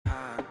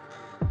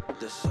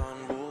the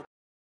sun will.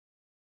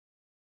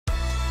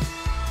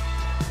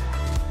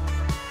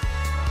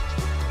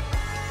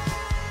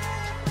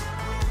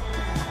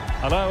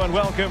 Hello and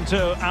welcome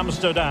to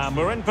Amsterdam.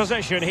 We're in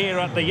position here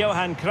at the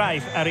Johan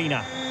Cruyff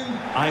Arena.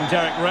 I'm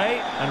Derek Ray,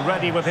 and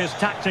ready with his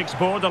tactics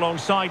board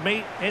alongside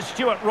me is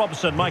Stuart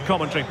Robson, my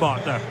commentary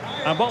partner.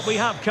 And what we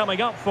have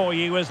coming up for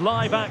you is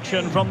live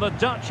action from the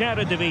Dutch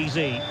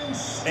Eredivisie.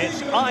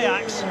 It's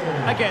Ajax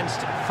against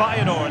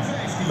Feyenoord.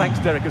 Thanks,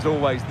 Derek, as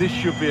always. This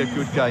should be a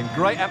good game.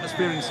 Great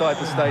atmosphere inside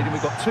the stadium.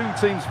 We've got two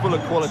teams full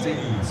of quality,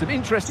 some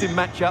interesting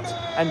matchups,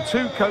 and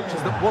two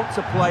coaches that want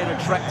to play an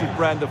attractive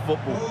brand of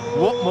football.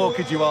 What more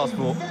could you ask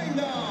for?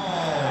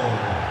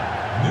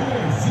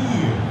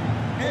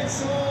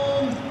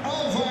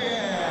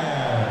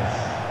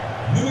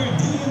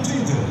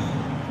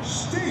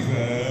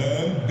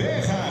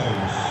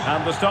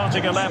 And the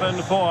starting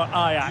 11 for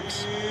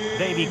Ajax.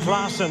 Davy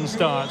Klaassen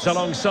starts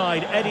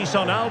alongside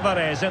Edison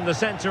Alvarez in the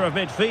centre of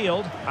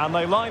midfield. And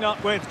they line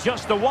up with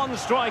just the one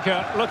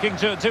striker looking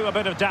to do a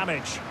bit of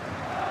damage.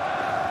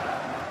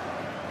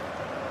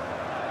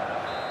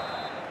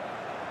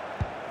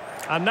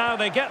 And now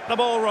they get the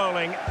ball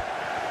rolling.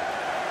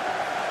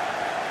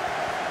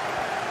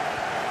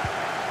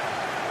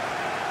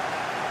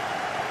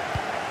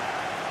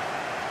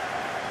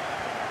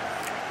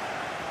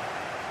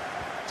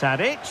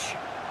 Tadic.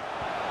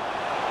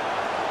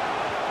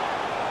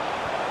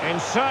 In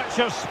search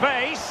of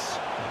space.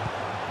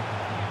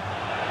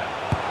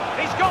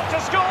 He's got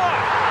to score!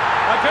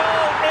 A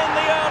goal in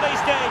the early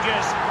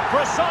stages.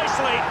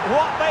 Precisely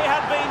what they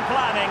had been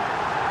planning.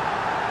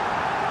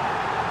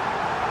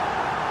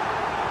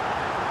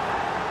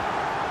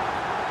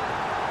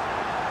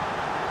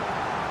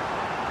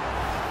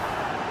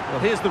 Well,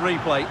 here's the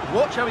replay.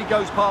 Watch how he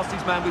goes past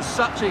his man with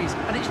such ease,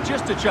 and it's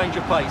just a change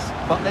of pace.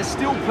 But there's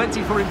still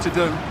plenty for him to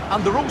do.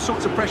 Under all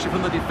sorts of pressure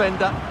from the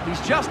defender, he's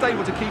just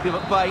able to keep him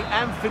at bay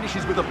and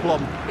finishes with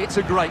aplomb. It's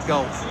a great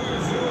goal.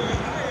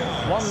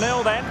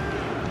 1-0 then.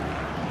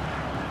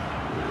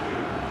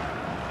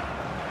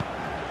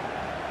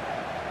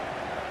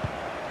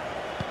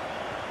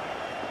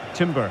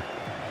 Timber.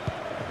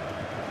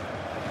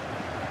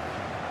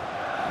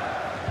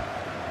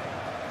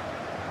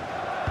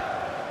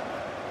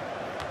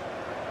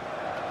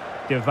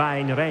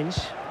 Divine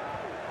Rens.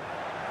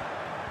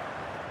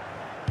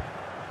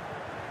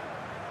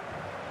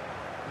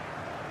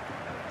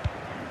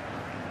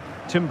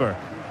 Timber.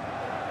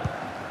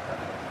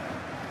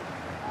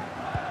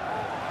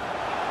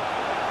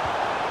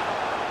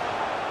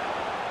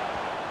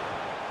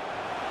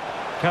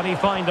 Can he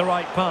find the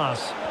right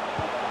pass?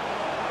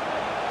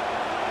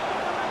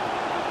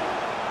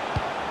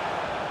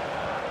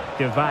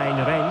 Divine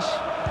Rens.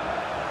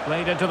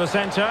 Played into the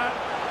centre.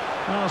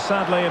 Well,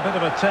 sadly, a bit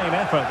of a tame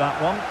effort,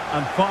 that one,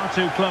 and far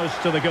too close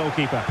to the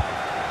goalkeeper.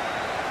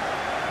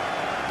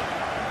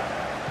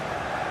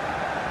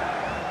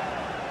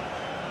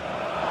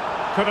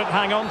 Couldn't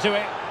hang on to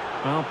it.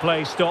 Well,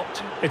 play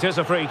stopped. It is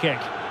a free kick.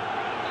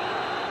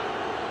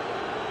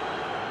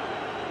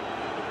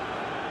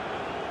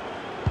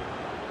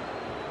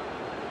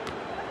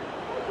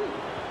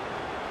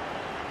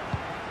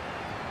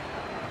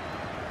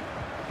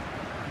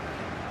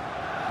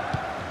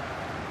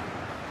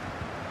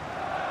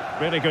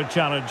 Really good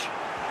challenge.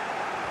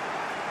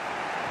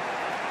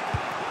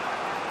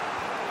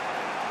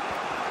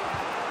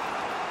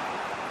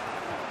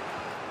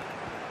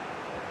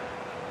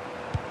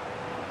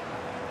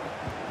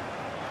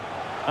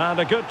 And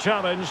a good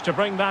challenge to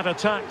bring that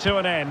attack to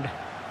an end.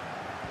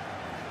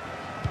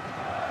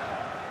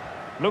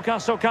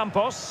 Lucas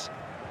Ocampos.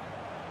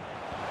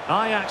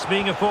 Ajax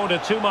being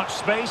afforded too much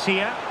space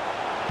here.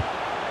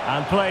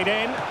 And played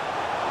in.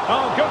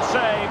 Oh, good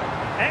save.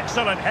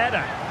 Excellent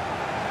header.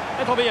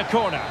 It'll be a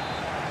corner.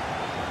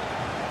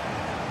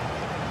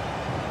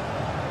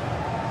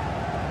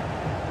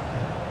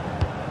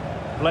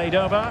 Played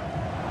over.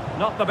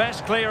 Not the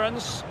best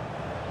clearance.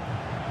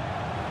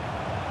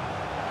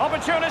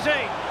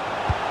 Opportunity.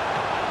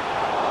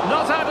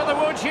 Not out of the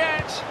woods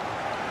yet.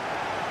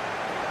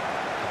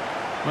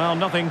 Well,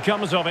 nothing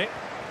comes of it.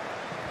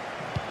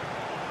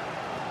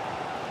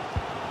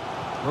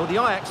 Well, the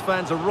Ajax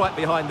fans are right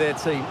behind their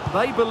team.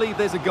 They believe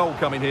there's a goal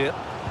coming here.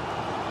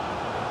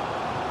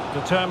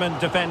 Determined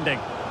defending.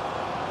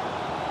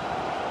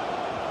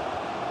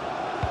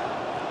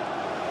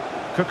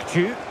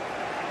 Kukçu.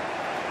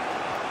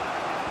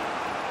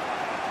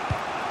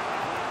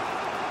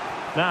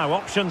 Now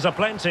options are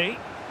plenty.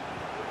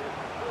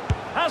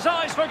 Has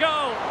eyes for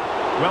goal.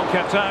 Well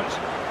kept out.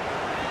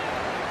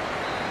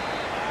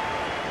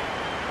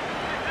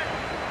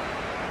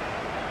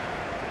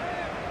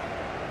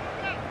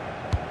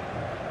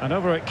 And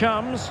over it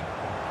comes.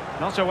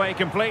 Not away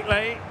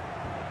completely.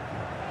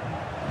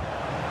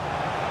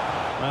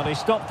 Well, he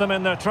stopped them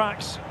in their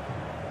tracks.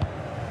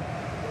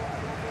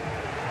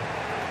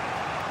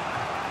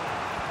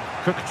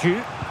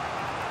 Kukçu.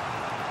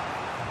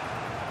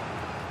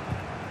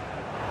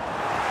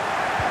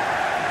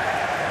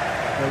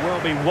 There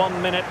will be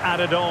 1 minute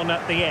added on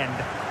at the end.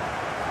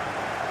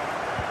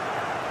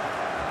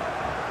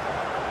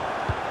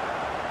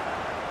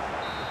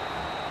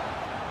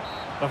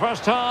 The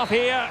first half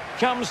here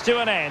comes to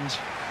an end.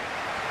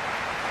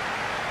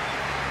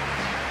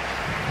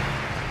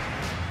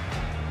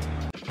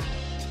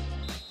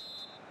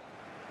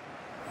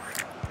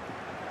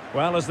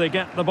 Well, as they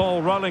get the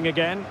ball rolling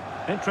again,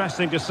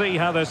 interesting to see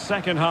how the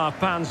second half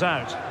pans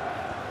out.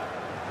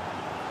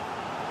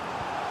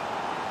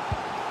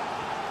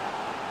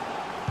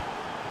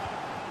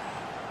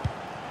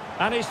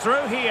 And he's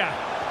through here.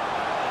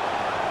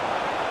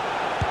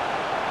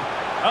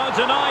 Oh,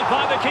 denied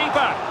by the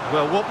keeper.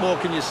 Well, what more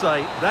can you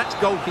say? That's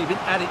goalkeeping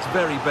at its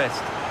very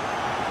best.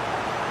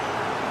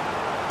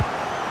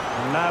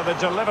 And now the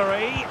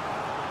delivery.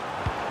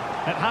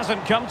 It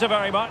hasn't come to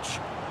very much.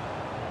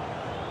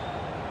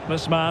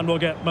 This man will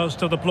get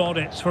most of the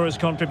plaudits for his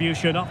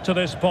contribution up to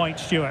this point,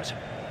 Stuart.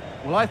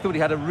 Well, I thought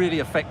he had a really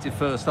effective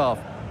first half.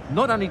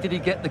 Not only did he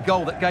get the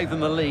goal that gave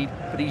them the lead,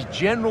 but his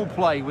general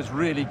play was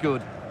really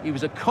good. He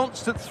was a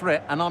constant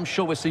threat, and I'm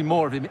sure we'll see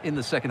more of him in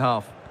the second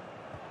half.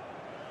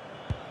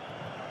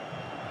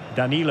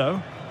 Danilo.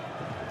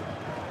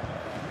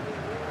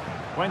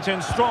 Went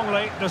in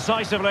strongly,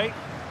 decisively.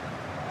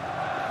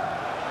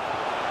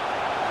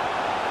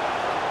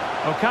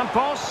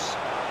 Ocampos.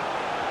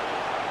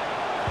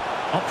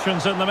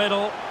 Options in the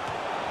middle.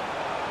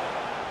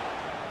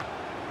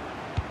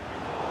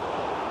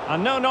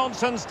 And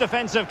no-nonsense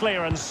defensive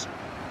clearance.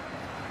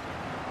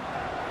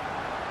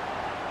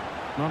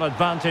 Not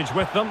advantage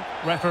with them.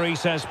 Referee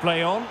says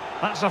play on.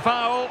 That's a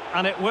foul,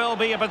 and it will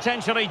be a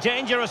potentially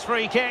dangerous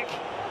free kick.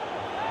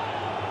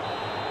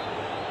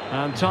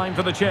 And time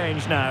for the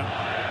change now.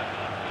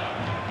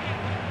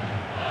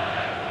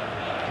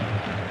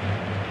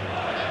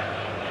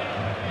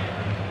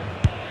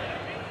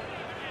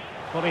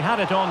 Well, he had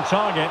it on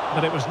target,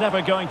 but it was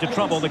never going to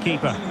trouble the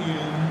keeper.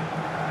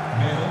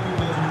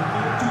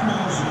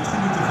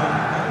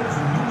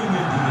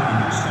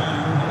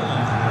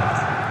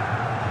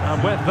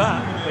 And with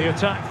that, the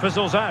attack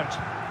fizzles out.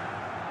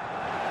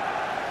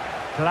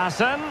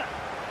 Klaassen.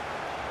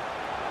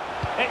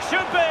 It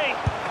should be.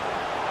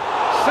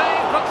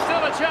 Save, but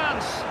still a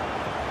chance.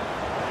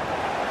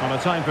 On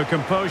a time for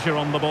composure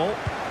on the ball.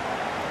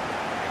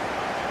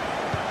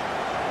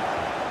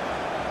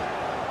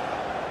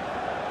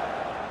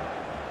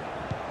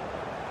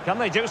 Can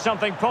they do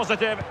something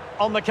positive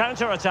on the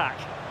counter-attack?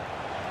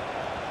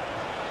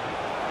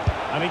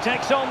 And he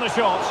takes on the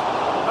shot.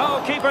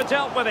 Oh, keeper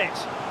dealt with it.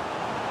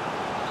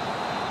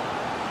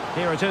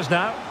 Here it is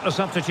now, a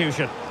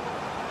substitution.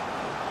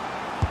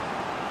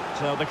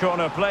 So the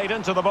corner played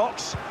into the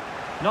box.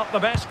 Not the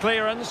best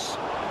clearance.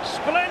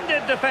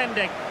 Splendid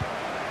defending.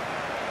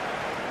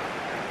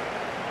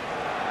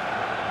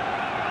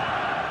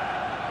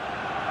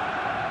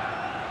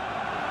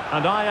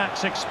 And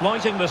Ajax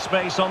exploiting the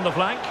space on the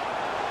flank.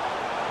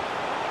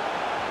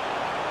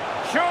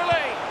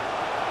 Surely.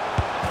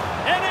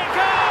 In it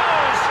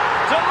goes!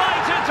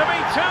 Delighted to be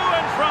two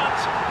in front.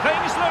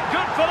 Things look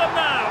good for them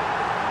now.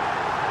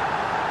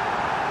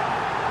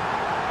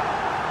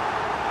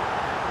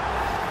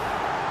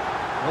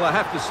 Well, I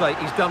have to say,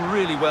 he's done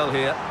really well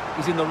here.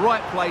 He's in the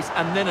right place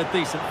and then a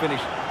decent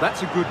finish.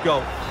 That's a good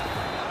goal.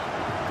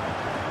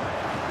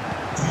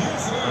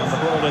 And the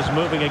ball is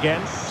moving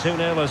again.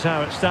 2-0 is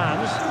how it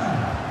stands.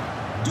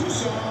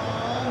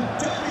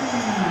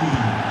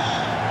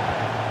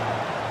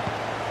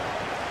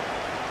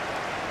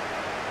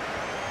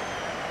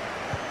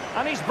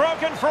 And he's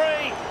broken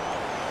free.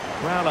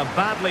 Well, a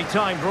badly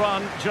timed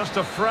run, just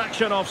a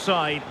fraction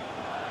offside.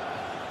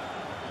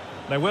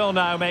 They will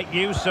now make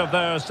use of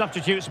their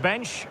substitutes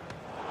bench.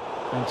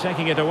 And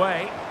taking it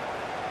away.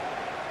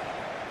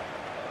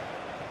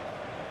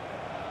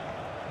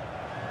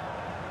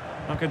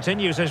 Now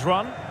continues his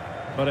run,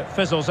 but it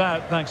fizzles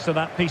out thanks to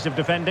that piece of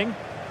defending.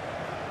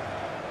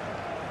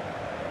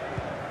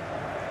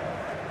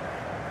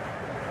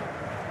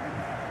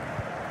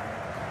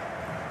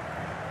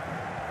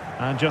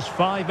 And just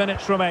 5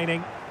 minutes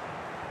remaining.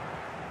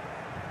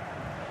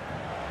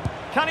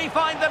 Can he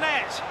find the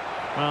net?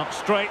 Well,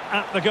 straight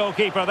at the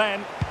goalkeeper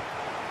then.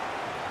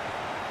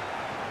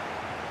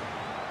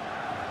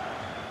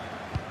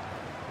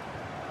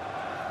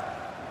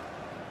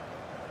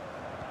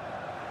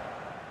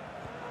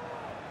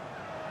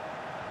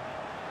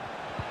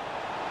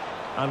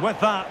 And with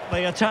that,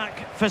 the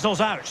attack fizzles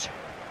out.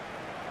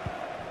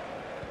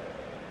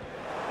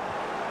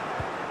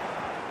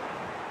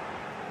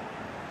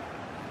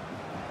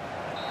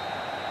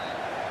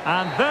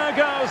 And there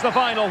goes the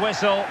final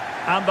whistle.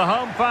 And the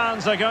home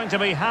fans are going to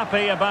be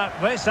happy about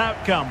this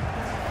outcome.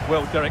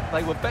 Well, Derek,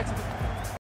 they were better than...